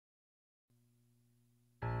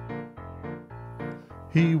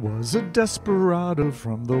He was a desperado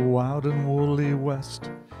from the wild and woolly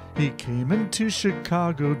West. He came into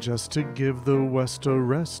Chicago just to give the West a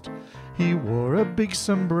rest. He wore a big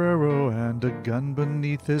sombrero and a gun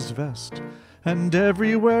beneath his vest. And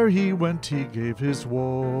everywhere he went he gave his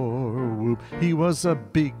war whoop. He was a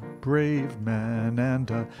big brave man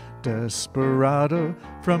and a desperado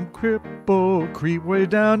from Cripple Creek way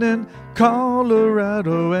down in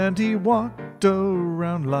Colorado. And he walked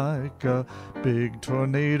around like a big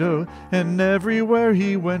tornado, and everywhere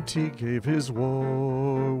he went he gave his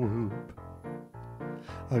war whoop.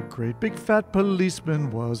 A great big fat policeman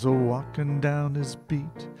was a-walking down his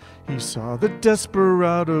beat. He saw the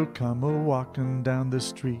desperado come a-walking down the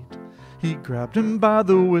street. He grabbed him by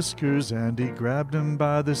the whiskers and he grabbed him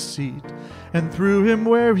by the seat and threw him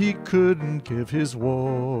where he couldn't give his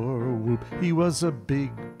war whoop. He was a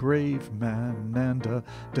big brave man and a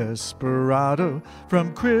desperado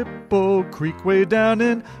from Cripple Creek way down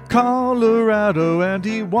in Colorado. And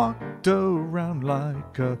he walked around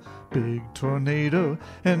like a big tornado,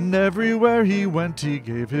 and everywhere he went he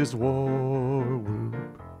gave his war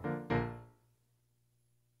whoop.